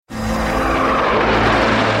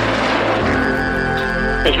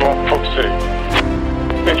Visual Fox 2.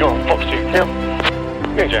 Visual Fox 2.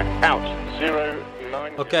 Ninja out.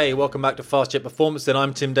 090. Okay, welcome back to Fast Jet Performance. Then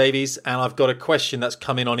I'm Tim Davies, and I've got a question that's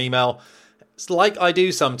come in on email. It's like I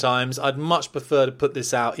do sometimes. I'd much prefer to put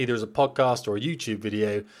this out either as a podcast or a YouTube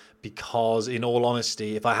video because, in all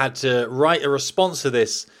honesty, if I had to write a response to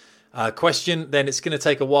this question, then it's going to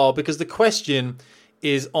take a while because the question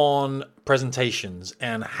is on presentations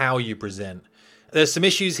and how you present. There's some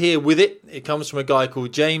issues here with it. It comes from a guy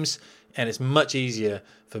called James, and it's much easier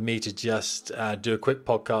for me to just do a quick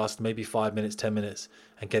podcast, maybe 5 minutes, 10 minutes,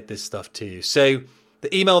 and get this stuff to you. So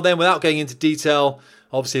the email then, without going into detail,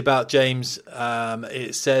 obviously about James,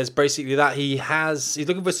 it says basically that he's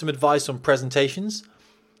looking for some advice on presentations.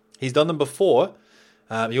 He's done them before.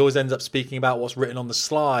 He always ends up speaking about what's written on the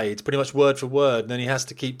slides, pretty much word for word, and then he has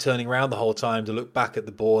to keep turning around the whole time to look back at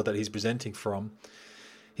the board that he's presenting from.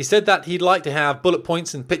 He said that he'd like to have bullet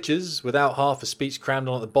points and pictures without half a speech crammed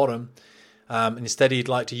on at the bottom. And instead, he'd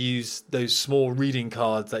like to use those small reading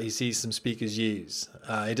cards that he sees some speakers use.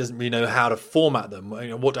 He doesn't really know how to format them,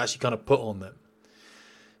 what to actually kind of put on them.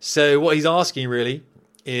 So what he's asking really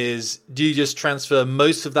is, do you just transfer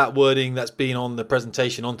most of that wording that's been on the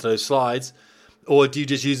presentation onto those slides? Or do you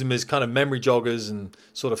just use them as kind of memory joggers and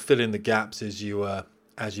sort of fill in the gaps as you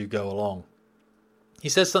go along? He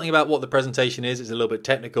says something about what the presentation is. It's a little bit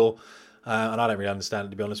technical, and I don't really understand it,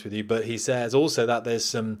 to be honest with you. But he says also that there's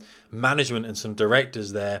some management and some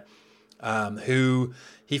directors there who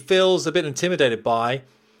he feels a bit intimidated by.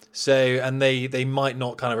 And they might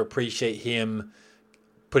not kind of appreciate him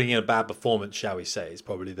putting in a bad performance, shall we say, is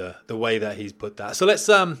probably the way that he's put that. So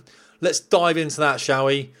let's dive into that, shall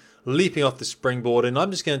we? Leaping off the springboard, and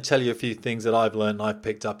I'm just going to tell you a few things that I've learned and I've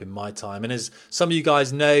picked up in my time. And as some of you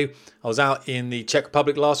guys know, I was out in the Czech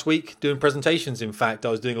Republic last week doing presentations. In fact,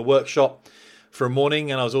 I was doing a workshop for a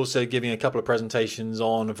morning, and I was also giving a couple of presentations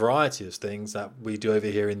on a variety of things that we do over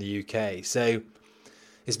here in the UK. So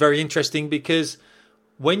it's very interesting because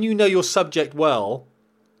when you know your subject well,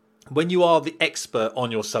 when you are the expert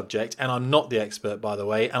on your subject, and I'm not the expert, by the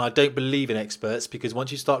way, and I don't believe in experts, because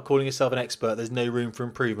once you start calling yourself an expert, there's no room for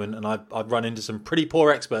improvement, and I've run into some pretty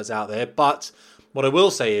poor experts out there. But what I will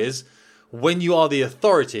say is, when you are the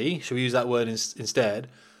authority, shall we use that word instead,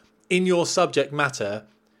 in your subject matter,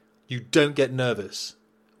 you don't get nervous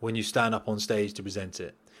when you stand up on stage to present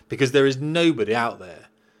it, because there is nobody out there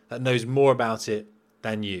that knows more about it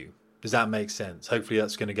than you. Does that make sense? Hopefully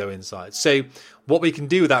that's going to go inside. So what we can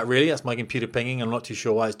do with that really, that's my computer pinging. I'm not too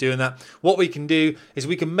sure why it's doing that. What we can do is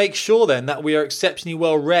we can make sure then that we are exceptionally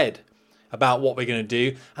well read about what we're going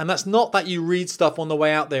to do. And that's not that you read stuff on the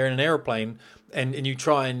way out there in an airplane and you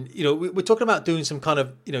try and, we're talking about doing some kind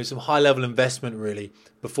of, some high level investment really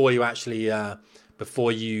before you actually,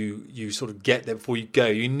 before you sort of get there, before you go.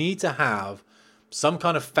 You need to have some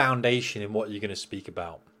kind of foundation in what you're going to speak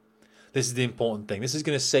about. This is the important thing. This is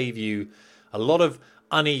going to save you a lot of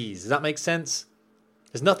unease. Does that make sense?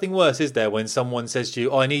 There's nothing worse, is there, when someone says to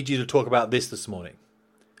you, I need you to talk about this morning.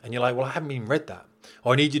 And you're like, well, I haven't even read that.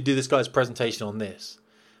 Or I need you to do this guy's presentation on this.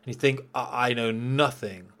 And you think, I know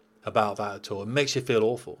nothing about that at all. It makes you feel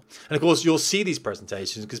awful. And of course, you'll see these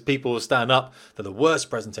presentations because people will stand up for the worst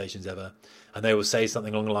presentations ever. And they will say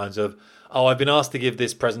something along the lines of, I've been asked to give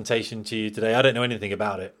this presentation to you today. I don't know anything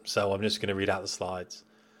about it. So I'm just going to read out the slides.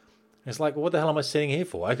 It's like, well, what the hell am I sitting here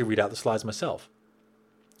for? I could read out the slides myself.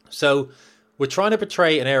 So we're trying to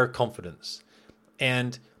portray an air of confidence.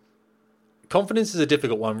 And confidence is a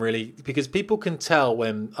difficult one, really, because people can tell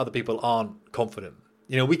when other people aren't confident.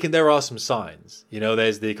 There are some signs.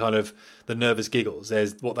 There's the kind of the nervous giggles.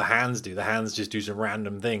 There's what the hands do. The hands just do some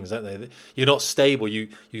random things, don't they? You're not stable. You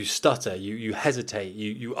stutter. You hesitate.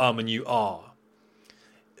 You and you are.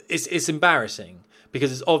 It's embarrassing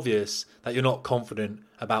because it's obvious that you're not confident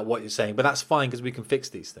about what you're saying, but that's fine because we can fix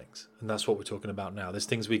these things. And that's what we're talking about now. There's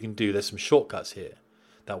things we can do. There's some shortcuts here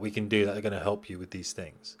that we can do that are going to help you with these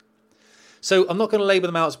things. So I'm not going to label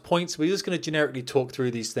them out as points. We're just going to generically talk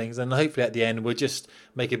through these things. And hopefully at the end, we'll just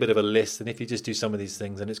make a bit of a list. And if you just do some of these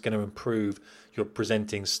things, then it's going to improve your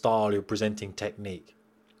presenting style, your presenting technique.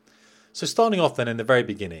 So starting off then in the very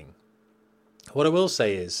beginning, what I will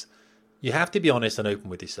say is you have to be honest and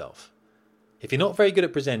open with yourself. If you're not very good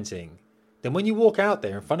at presenting, then when you walk out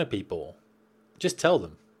there in front of people, just tell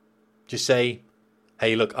them. Just say,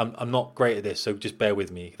 hey, look, I'm not great at this, so just bear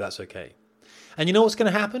with me if that's okay. And you know what's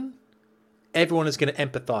going to happen? Everyone is going to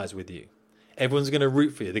empathize with you. Everyone's going to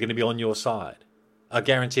root for you. They're going to be on your side. I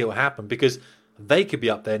guarantee it will happen because they could be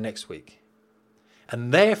up there next week.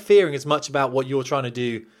 And they're fearing as much about what you're trying to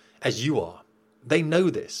do as you are. They know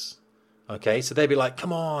this. Okay, so they'll be like,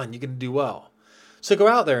 come on, you're going to do well. So go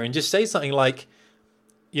out there and just say something like,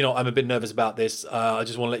 I'm a bit nervous about this. I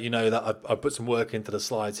just want to let you know that I've put some work into the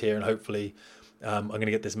slides here, and hopefully I'm going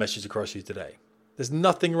to get this message across to you today. There's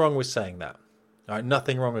nothing wrong with saying that. All right,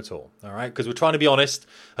 nothing wrong at all. All right, because we're trying to be honest.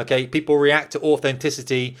 Okay, people react to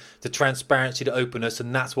authenticity, to transparency, to openness,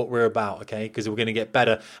 and that's what we're about. Okay, because we're going to get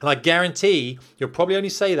better. And I guarantee you'll probably only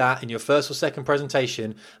say that in your first or second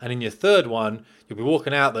presentation, and in your third one, you'll be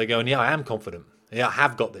walking out there going, "Yeah, I am confident. Yeah, I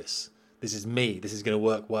have got this. This is me. This is going to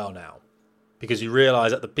work well now." Because you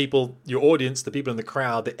realize that the people, your audience, the people in the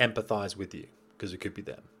crowd, they empathize with you because it could be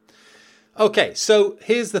them. Okay, so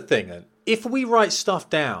here's the thing. If we write stuff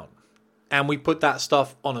down and we put that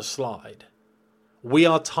stuff on a slide, we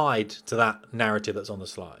are tied to that narrative that's on the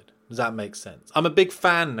slide. Does that make sense? I'm a big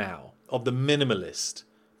fan now of the minimalist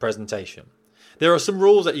presentation. There are some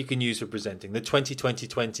rules that you can use for presenting. The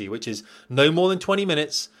 20-20-20, which is no more than 20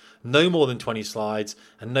 minutes, no more than 20 slides,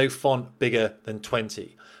 and no font bigger than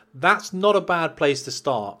 20. That's not a bad place to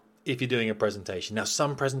start if you're doing a presentation. Now,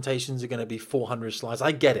 some presentations are going to be 400 slides.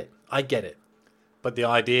 I get it. But the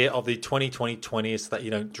idea of the 20-20-20 is that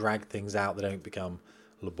you don't drag things out, they don't become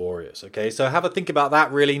laborious. Okay, so have a think about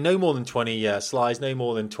that really. No more than 20 slides, no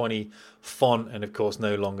more than 20 font, and of course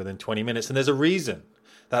no longer than 20 minutes. And there's a reason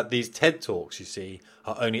that these TED Talks, you see,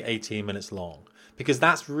 are only 18 minutes long. Because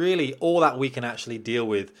that's really all that we can actually deal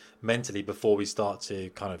with mentally before we start to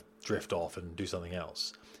kind of drift off and do something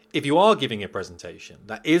else. If you are giving a presentation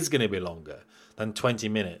that is going to be longer than 20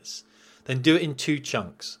 minutes, then do it in 2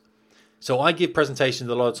 chunks. So I give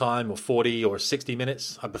presentations a lot of time, or 40 or 60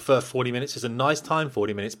 minutes. I prefer 40 minutes. It's a nice time,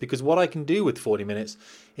 40 minutes, because what I can do with 40 minutes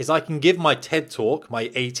is I can give my TED Talk, my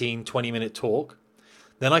 20 minute talk.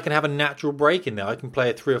 Then I can have a natural break in there. I can play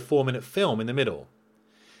a 3 or 4 minute film in the middle.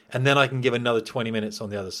 And then I can give another 20 minutes on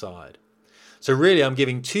the other side. So really, I'm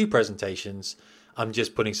giving 2 presentations. I'm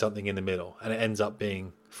just putting something in the middle, and it ends up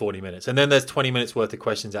being 40 minutes. And then there's 20 minutes worth of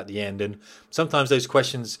questions at the end. And sometimes those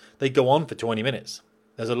questions, they go on for 20 minutes.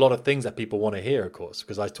 There's a lot of things that people want to hear, of course,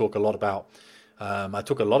 because I talk a lot about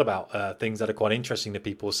things that are quite interesting to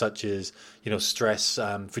people, such as, stress,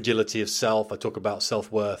 fragility of self. I talk about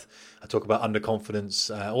self-worth. I talk about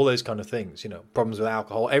underconfidence, all those kind of things, problems with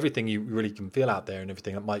alcohol, everything you really can feel out there, and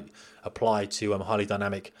everything that might apply to highly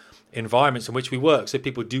dynamic environments in which we work. So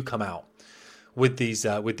people do come out with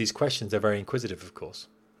these questions. They're very inquisitive, of course.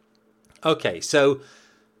 Okay, so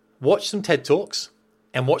watch some TED Talks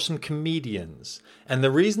and watch some comedians. And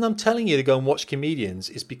the reason I'm telling you to go and watch comedians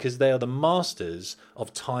is because they are the masters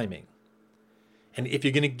of timing. And if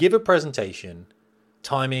you're going to give a presentation,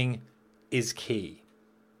 timing is key.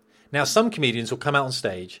 Now, some comedians will come out on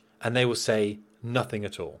stage and they will say nothing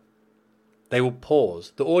at all. They will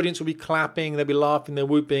pause. The audience will be clapping, they'll be laughing, they're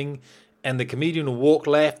whooping, and the comedian will walk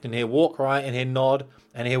left and he'll walk right and he'll nod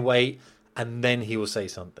and he'll wait, and then he will say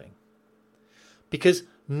something. Because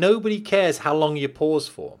nobody cares how long you pause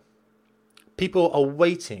for. People are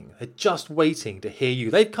waiting. They're just waiting to hear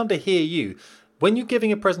you. They've come to hear you. When you're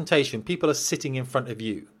giving a presentation, people are sitting in front of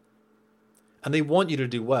you. And they want you to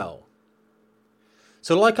do well.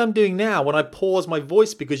 So like I'm doing now, when I pause my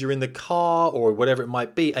voice because you're in the car or whatever it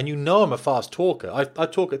might be, and I'm a fast talker. I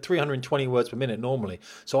talk at 320 words per minute normally.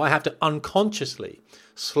 So I have to unconsciously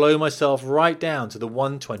slow myself right down to the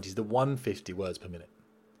 120s, the 150 words per minute.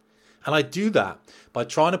 And I do that by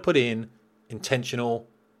trying to put in intentional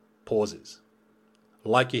pauses,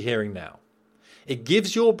 like you're hearing now. It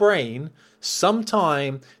gives your brain some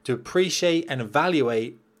time to appreciate and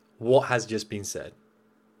evaluate what has just been said.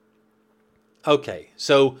 Okay,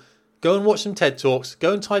 so go and watch some TED Talks.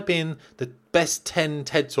 Go and type in the best 10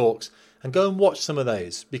 TED Talks and go and watch some of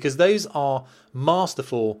those, because those are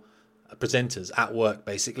masterful presenters at work,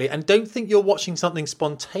 basically. And don't think you're watching something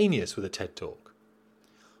spontaneous with a TED Talk.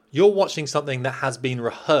 You're watching something that has been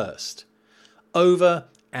rehearsed over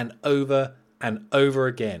and over and over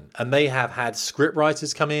again. And they have had script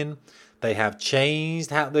writers come in. They have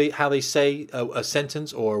changed how they say a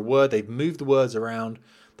sentence or a word. They've moved the words around.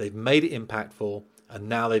 They've made it impactful. And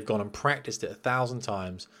now they've gone and practiced it 1,000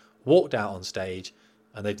 times, walked out on stage,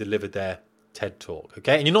 and they've delivered their TED Talk.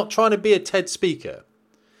 Okay? And you're not trying to be a TED speaker.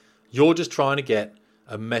 You're just trying to get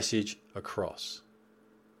a message across.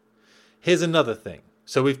 Here's another thing.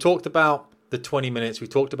 So we've talked about the 20 minutes. We've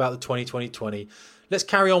talked about the 20-20-20. Let's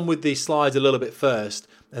carry on with these slides a little bit first,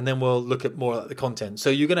 and then we'll look at more at the content. So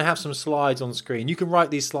you're going to have some slides on screen. You can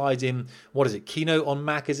write these slides in, Keynote on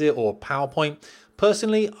Mac, is it? Or PowerPoint.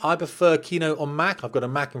 Personally, I prefer Keynote on Mac. I've got a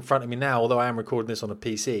Mac in front of me now, although I am recording this on a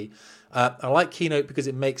PC. I like Keynote because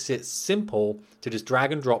it makes it simple to just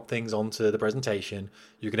drag and drop things onto the presentation.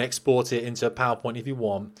 You can export it into a PowerPoint if you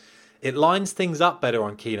want. It lines things up better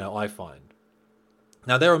on Keynote, I find.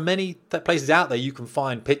 Now, there are many places out there you can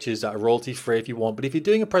find pictures that are royalty free if you want, but if you're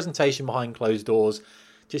doing a presentation behind closed doors,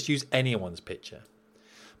 just use anyone's picture.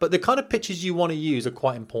 But the kind of pictures you want to use are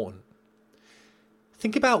quite important.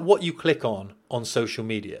 Think about what you click on social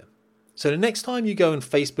media. So the next time you go on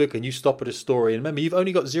Facebook and you stop at a story, and remember, you've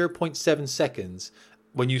only got 0.7 seconds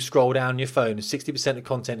when you scroll down your phone. 60% of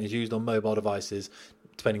content is used on mobile devices,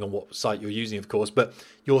 depending on what site you're using, of course. But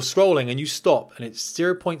you're scrolling and you stop, and it's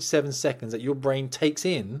 0.7 seconds that your brain takes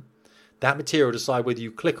in that material to decide whether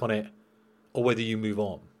you click on it or whether you move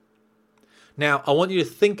on. Now, I want you to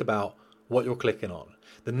think about what you're clicking on.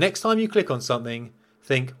 The next time you click on something,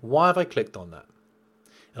 think, why have I clicked on that?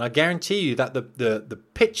 And I guarantee you that the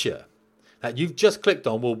picture that you've just clicked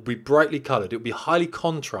on will be brightly coloured. It will be highly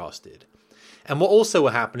contrasted. And what also will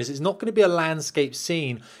happen is it's not going to be a landscape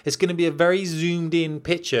scene. It's going to be a very zoomed in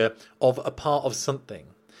picture of a part of something.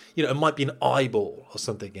 You know, it might be an eyeball or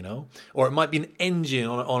something, you know, or it might be an engine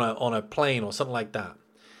on a plane or something like that.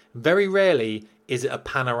 Very rarely is it a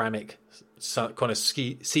panoramic kind of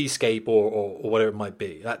seascape or whatever it might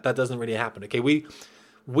be. That doesn't really happen. Okay,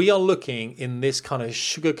 we are looking in this kind of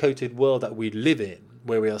sugar-coated world that we live in,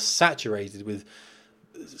 where we are saturated with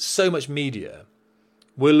so much media.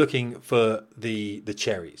 We're looking for the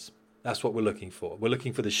cherries. That's what we're looking for. We're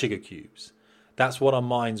looking for the sugar cubes. That's what our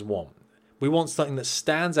minds want. We want something that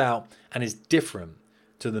stands out and is different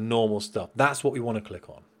to the normal stuff. That's what we want to click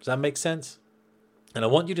on. Does that make sense? And I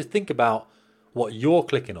want you to think about what you're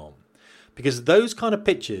clicking on, because those kind of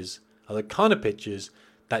pictures are the kind of pictures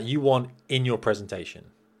that you want in your presentation.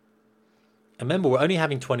 And remember, we're only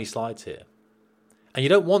having 20 slides here. And you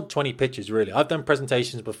don't want 20 pictures, really. I've done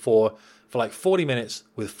presentations before for like 40 minutes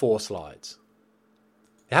with 4 slides.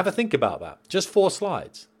 Have a think about that. Just 4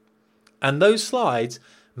 slides. And those slides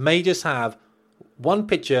may just have one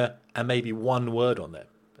picture and maybe one word on them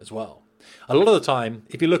as well. A lot of the time,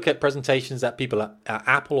 if you look at presentations that people at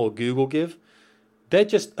Apple or Google give, they're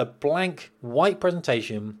just a blank white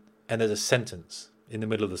presentation and there's a sentence in the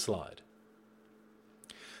middle of the slide.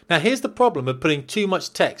 Now, here's the problem of putting too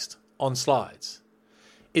much text on slides.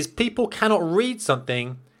 Is people cannot read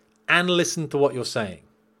something and listen to what you're saying.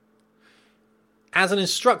 As an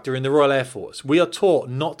instructor in the Royal Air Force, we are taught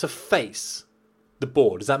not to face the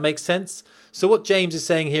board. Does that make sense? So what James is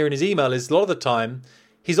saying here in his email is a lot of the time,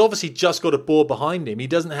 he's obviously just got a board behind him. He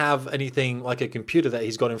doesn't have anything like a computer that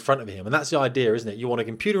he's got in front of him. And that's the idea, isn't it? You want a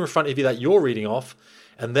computer in front of you that you're reading off,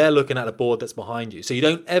 and they're looking at a board that's behind you. So you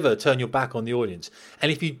don't ever turn your back on the audience.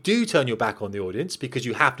 And if you do turn your back on the audience because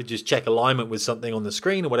you have to just check alignment with something on the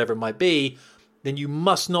screen or whatever it might be, then you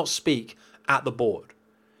must not speak at the board.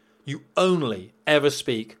 You only ever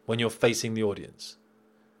speak when you're facing the audience.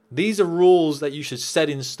 These are rules that you should set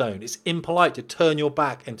in stone. It's impolite to turn your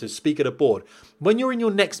back and to speak at a board. When you're in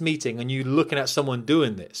your next meeting and you're looking at someone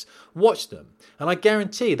doing this, watch them. And I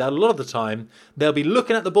guarantee that a lot of the time, they'll be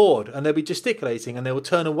looking at the board and they'll be gesticulating and they will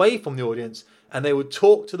turn away from the audience and they will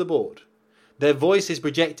talk to the board. Their voice is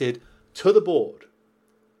projected to the board.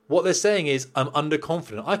 What they're saying is, I'm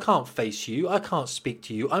underconfident. I can't face you. I can't speak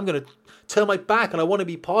to you. I'm going to turn my back and I want to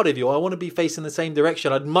be part of you. I want to be facing the same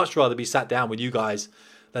direction. I'd much rather be sat down with you guys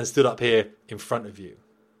than stood up here in front of you.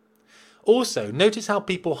 Also, notice how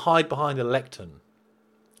people hide behind a lectern.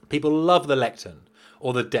 People love the lectern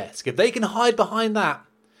or the desk. If they can hide behind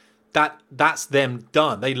that's them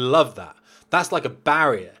done. They love that. That's like a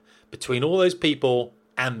barrier between all those people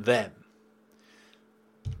and them.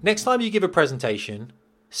 Next time you give a presentation,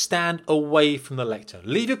 stand away from the lectern.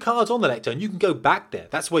 Leave your cards on the lectern. You can go back there.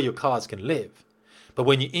 That's where your cards can live. But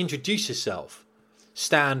when you introduce yourself,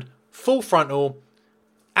 stand full frontal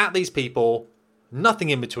at these people, nothing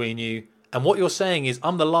in between you, and what you're saying is,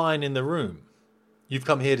 I'm the lion in the room. You've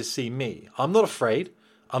come here to see me. I'm not afraid.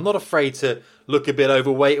 I'm not afraid to look a bit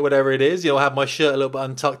overweight or whatever it is. You'll have my shirt a little bit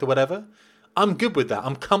untucked or whatever. I'm good with that.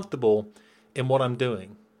 I'm comfortable in what I'm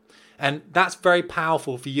doing. And that's very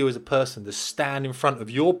powerful for you as a person to stand in front of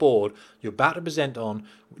your board you're about to present on,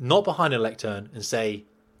 not behind a lectern, and say,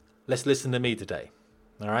 let's listen to me today.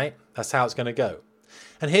 All right? That's how it's going to go.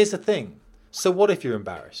 And here's the thing. So what if you're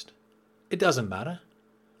embarrassed? It doesn't matter.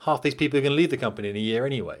 Half these people are going to leave the company in a year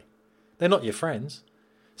anyway. They're not your friends.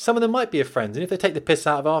 Some of them might be your friends, and if they take the piss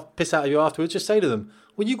out of you afterwards, just say to them,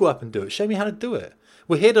 well, you go up and do it. Show me how to do it.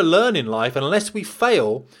 We're here to learn in life, and unless we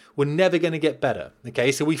fail, we're never going to get better.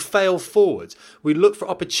 Okay, so we fail forwards. We look for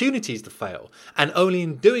opportunities to fail, and only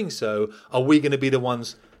in doing so are we going to be the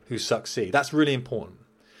ones who succeed. That's really important.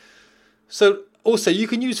 So also, you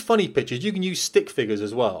can use funny pictures. You can use stick figures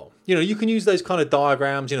as well. You know, you can use those kind of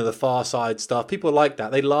diagrams, the Far Side stuff. People like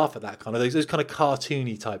that. They laugh at that kind of those kind of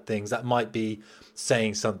cartoony type things that might be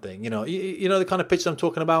saying something. You know the kind of pictures I'm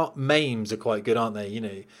talking about? Memes are quite good, aren't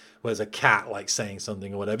they? Where there's a cat like saying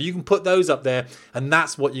something or whatever. You can put those up there, and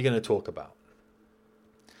that's what you're going to talk about.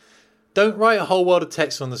 Don't write a whole world of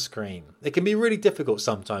text on the screen. It can be really difficult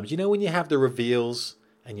sometimes. When you have the reveals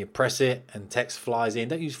and you press it and text flies in.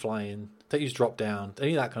 Don't use fly in. Don't use drop down.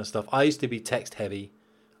 Any of that kind of stuff. I used to be text heavy.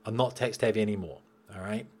 I'm not text heavy anymore. All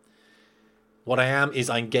right. What I am is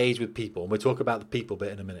I engage with people. And we'll talk about the people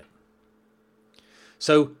bit in a minute.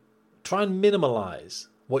 So try and minimize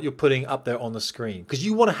what you're putting up there on the screen, because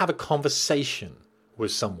you want to have a conversation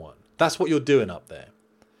with someone. That's what you're doing up there.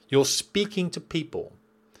 You're speaking to people.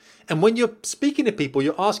 And when you're speaking to people,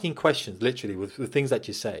 you're asking questions, literally, with the things that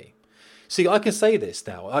you say. See, I can say this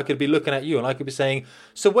now. I could be looking at you and I could be saying,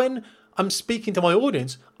 so when I'm speaking to my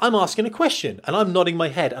audience, I'm asking a question and I'm nodding my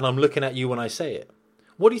head and I'm looking at you when I say it.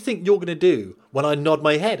 What do you think you're going to do when I nod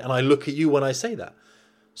my head and I look at you when I say that?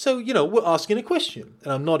 So, we're asking a question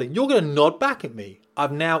and I'm nodding. You're going to nod back at me.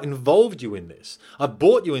 I've now involved you in this. I've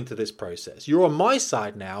brought you into this process. You're on my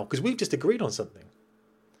side now because we've just agreed on something.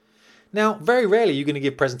 Now, very rarely you're going to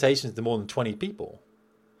give presentations to more than 20 people.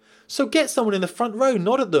 So get someone in the front row,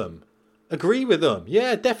 nod at them. Agree with them.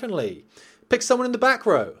 Yeah, definitely. Pick someone in the back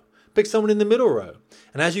row. Pick someone in the middle row.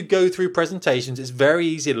 And as you go through presentations, it's very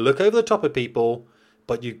easy to look over the top of people,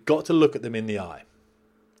 but you've got to look at them in the eye.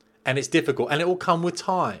 And it's difficult, and it will come with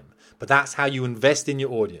time. But that's how you invest in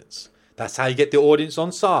your audience. That's how you get the audience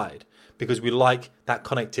on side, because we like that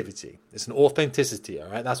connectivity. It's an authenticity, all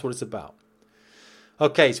right? That's what it's about.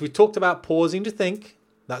 Okay, so we talked about pausing to think.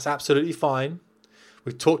 That's absolutely fine.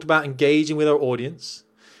 We've talked about engaging with our audience.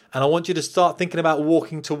 And I want you to start thinking about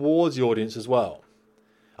walking towards the audience as well.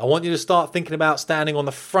 I want you to start thinking about standing on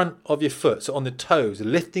the front of your foot, so on the toes,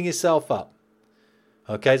 lifting yourself up.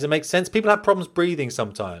 Okay, does it make sense? People have problems breathing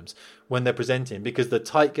sometimes when they're presenting because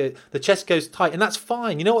the chest goes tight, and that's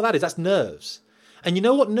fine. You know what that is? That's nerves. And you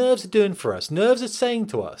know what nerves are doing for us? Nerves are saying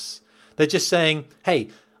to us, they're just saying, hey,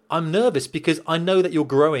 I'm nervous because I know that you're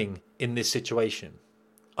growing in this situation.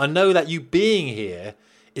 I know that you being here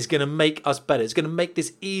is going to make us better. It's going to make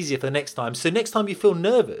this easier for the next time. So next time you feel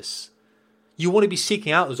nervous, you want to be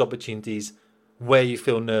seeking out those opportunities where you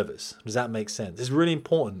feel nervous. Does that make sense? It's really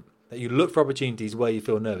important that you look for opportunities where you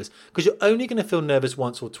feel nervous, because you're only going to feel nervous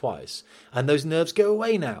once or twice. And those nerves go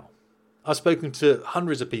away now. I've spoken to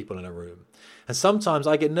hundreds of people in a room. And sometimes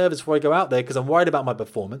I get nervous before I go out there because I'm worried about my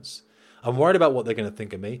performance. I'm worried about what they're going to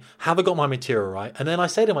think of me. Have I got my material right? And then I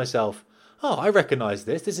say to myself, oh, I recognize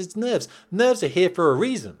this. This is nerves. Nerves are here for a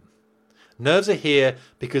reason. Nerves are here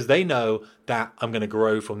because they know that I'm going to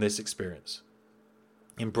grow from this experience.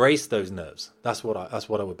 Embrace those nerves. That's what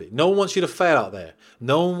I would be. No one wants you to fail out there.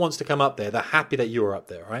 No one wants to come up there. They're happy that you're up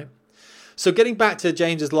there, right? So getting back to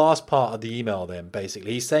James's last part of the email then,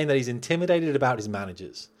 basically, he's saying that he's intimidated about his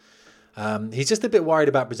managers. He's just a bit worried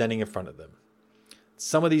about presenting in front of them.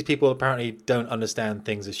 Some of these people apparently don't understand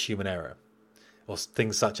things as human error, or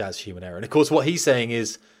things such as human error. And of course, what he's saying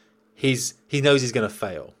is he knows he's going to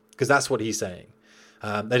fail, because that's what he's saying.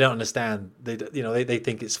 They don't understand. They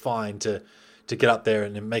think it's fine to get up there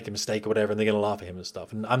and make a mistake or whatever, and they're going to laugh at him and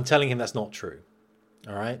stuff. And I'm telling him that's not true.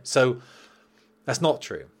 All right, so that's not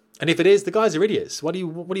true. And if it is, the guys are idiots. What are you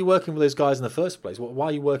working with those guys in the first place? Why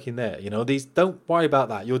are you working there? Don't worry about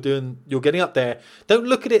that. You're getting up there. Don't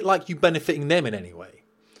look at it like you're benefiting them in any way.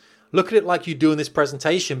 Look at it like you're doing this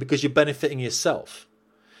presentation because you're benefiting yourself.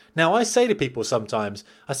 Now, I say to people sometimes,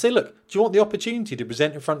 I say, look, do you want the opportunity to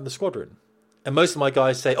present in front of the squadron? And most of my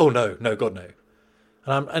guys say, oh, no, God, no.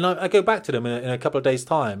 And I go back to them in a couple of days'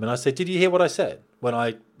 time, and I say, did you hear what I said when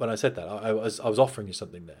I said that? I was offering you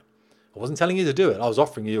something there. I wasn't telling you to do it. I was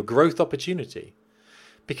offering you a growth opportunity.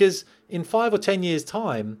 Because in 5 or 10 years'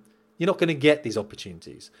 time, you're not going to get these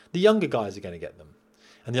opportunities. The younger guys are going to get them.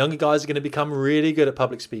 And the younger guys are going to become really good at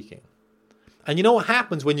public speaking. And you know what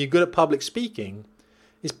happens when you're good at public speaking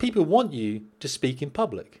is people want you to speak in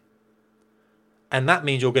public. And that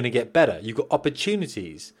means you're going to get better. You've got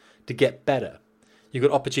opportunities to get better. You've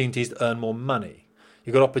got opportunities to earn more money.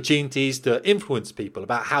 You've got opportunities to influence people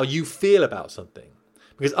about how you feel about something.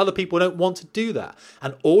 Because other people don't want to do that.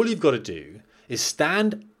 And all you've got to do is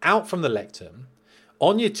stand out from the lectern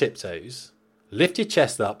on your tiptoes, lift your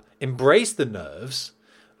chest up, embrace the nerves,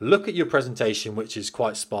 look at your presentation, which is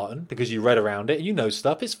quite Spartan because you read around it, you know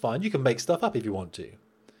stuff, it's fine. You can make stuff up if you want to.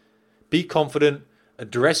 Be confident,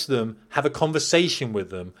 address them, have a conversation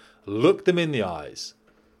with them, look them in the eyes,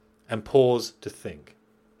 and pause to think.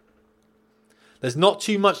 There's not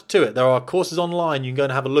too much to it. There are courses online you can go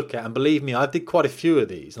and have a look at. And believe me, I did quite a few of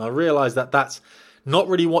these. And I realized that that's not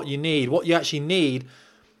really what you need. What you actually need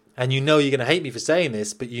And you know you're going to hate me for saying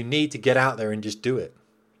this, but you need to get out there and just do it.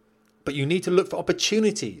 But you need to look for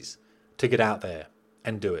opportunities to get out there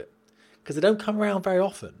and do it, because they don't come around very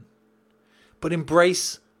often. But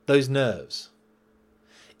embrace those nerves.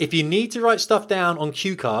 If you need to write stuff down on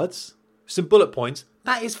cue cards, some bullet points,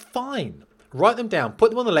 that is fine. Write them down, put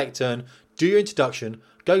them on the lectern, do your introduction,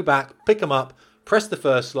 go back, pick them up, press the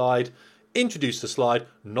first slide, introduce the slide,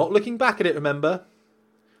 not looking back at it, remember.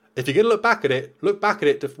 If you're going to look back at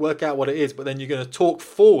it to work out what it is, but then you're going to talk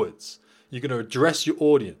forwards. You're going to address your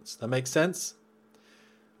audience. That makes sense?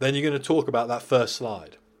 Then you're going to talk about that first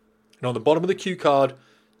slide. And on the bottom of the cue card,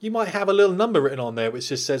 you might have a little number written on there which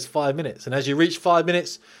just says 5 minutes. And as you reach 5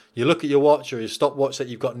 minutes, you look at your watch or your stopwatch that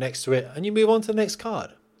you've got next to it and you move on to the next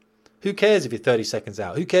card. Who cares if you're 30 seconds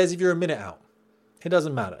out? Who cares if you're a minute out? It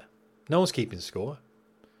doesn't matter. No one's keeping score.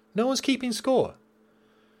 No one's keeping score.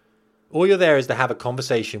 All you're there is to have a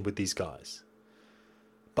conversation with these guys.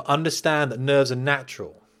 But understand that nerves are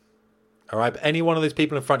natural. All right? But any one of those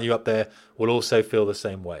people in front of you up there will also feel the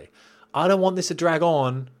same way. I don't want this to drag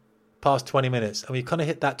on past 20 minutes. And we've kind of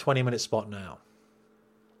hit that 20-minute spot now.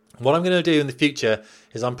 What I'm going to do in the future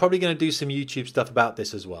is I'm probably going to do some YouTube stuff about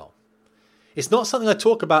this as well. It's not something I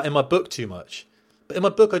talk about in my book too much. But in my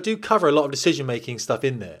book, I do cover a lot of decision-making stuff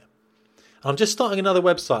in there. And I'm just starting another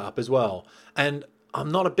website up as well. And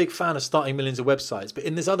I'm not a big fan of starting millions of websites. But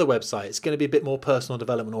in this other website, it's going to be a bit more personal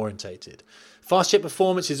development orientated. Fast Jet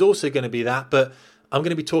Performance is also going to be that. But I'm going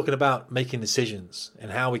to be talking about making decisions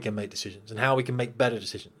and how we can make decisions and how we can make better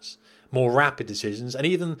decisions, more rapid decisions, and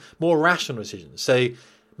even more rational decisions. So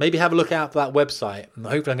maybe have a look out for that website. And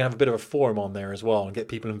hopefully I'm going to have a bit of a forum on there as well and get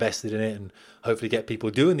people invested in it and hopefully get people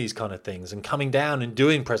doing these kind of things and coming down and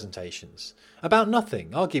doing presentations about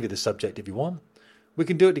nothing. I'll give you the subject if you want. We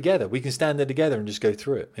can do it together. We can stand there together and just go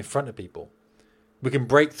through it in front of people. We can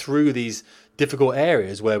break through these difficult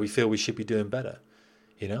areas where we feel we should be doing better,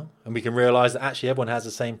 you know, and we can realize that actually everyone has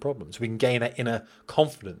the same problems. We can gain that inner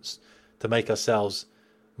confidence to make ourselves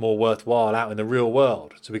more worthwhile out in the real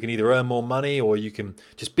world. So we can either earn more money or you can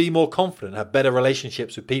just be more confident, have better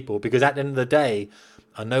relationships with people. Because at the end of the day,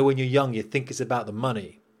 I know when you're young, you think it's about the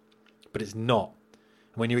money, but it's not.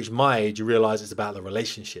 And when you reach my age, you realize it's about the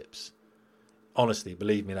relationships. Honestly,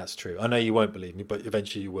 believe me, that's true. I know you won't believe me, but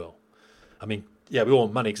eventually you will. I mean, yeah, we all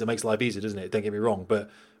want money because it makes life easier, doesn't it? Don't get me wrong. But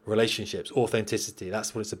relationships, authenticity,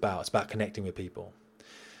 that's what it's about. It's about connecting with people.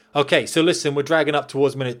 Okay, so listen, we're dragging up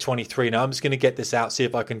towards minute 23 now. I'm just going to get this out, see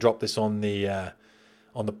if I can drop this on the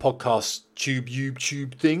podcast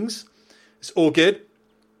YouTube things. It's all good.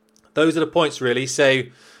 Those are the points, really. So,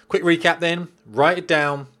 quick recap then. Write it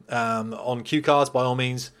down on cue cards by all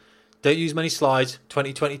means. Don't use many slides.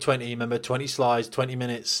 20, 20, 20. Remember, 20 slides, 20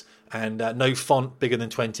 minutes, and no font bigger than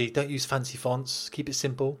 20. Don't use fancy fonts. Keep it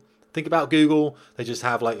simple. Think about Google. They just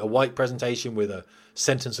have like a white presentation with a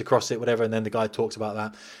sentence across it, whatever, and then the guy talks about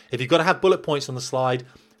that. If you've got to have bullet points on the slide,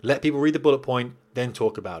 let people read the bullet point, then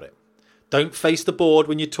talk about it. Don't face the board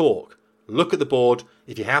when you talk. Look at the board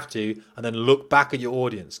if you have to, and then look back at your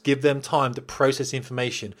audience. Give them time to process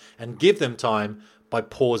information, and give them time by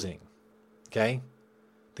pausing. Okay?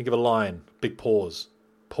 Think of a lion, big pause.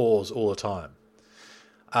 Pause all the time.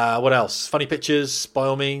 What else? Funny pictures, by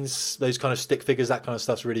all means. Those kind of stick figures, that kind of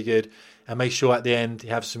stuff's really good. And make sure at the end you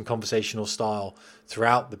have some conversational style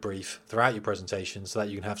throughout the brief, throughout your presentation, so that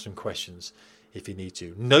you can have some questions if you need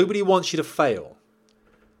to. Nobody wants you to fail.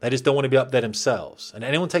 They just don't want to be up there themselves. And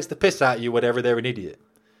anyone takes the piss out of you, whatever, they're an idiot.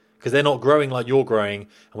 Because they're not growing like you're growing.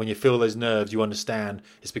 And when you feel those nerves, you understand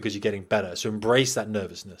it's because you're getting better. So embrace that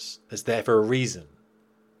nervousness. It's there for a reason.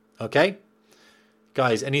 Okay?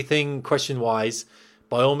 Guys, anything question-wise,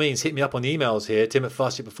 by all means, hit me up on the emails here,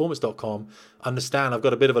 tim@fastjetperformance.com. Understand I've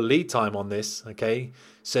got a bit of a lead time on this, okay?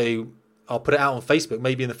 So I'll put it out on Facebook.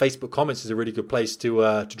 Maybe in the Facebook comments is a really good place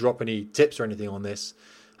to drop any tips or anything on this.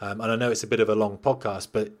 And I know it's a bit of a long podcast,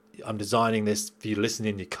 but I'm designing this for you to listen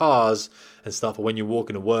in your cars and stuff. Or when you're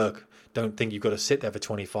walking to work, don't think you've got to sit there for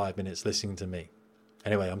 25 minutes listening to me.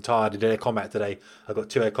 Anyway, I'm tired. I did air combat today. I've got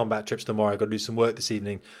 2 air combat trips tomorrow. I've got to do some work this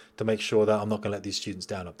evening to make sure that I'm not going to let these students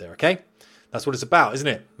down up there, okay? That's what it's about, isn't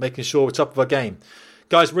it? Making sure we're top of our game.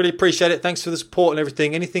 Guys, really appreciate it. Thanks for the support and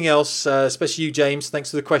everything. Anything else, especially you, James, thanks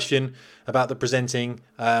for the question about the presenting.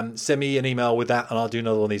 Send me an email with that and I'll do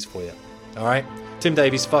another one of these for you. All right? Tim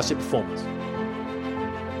Davies, Fast Jet Performance.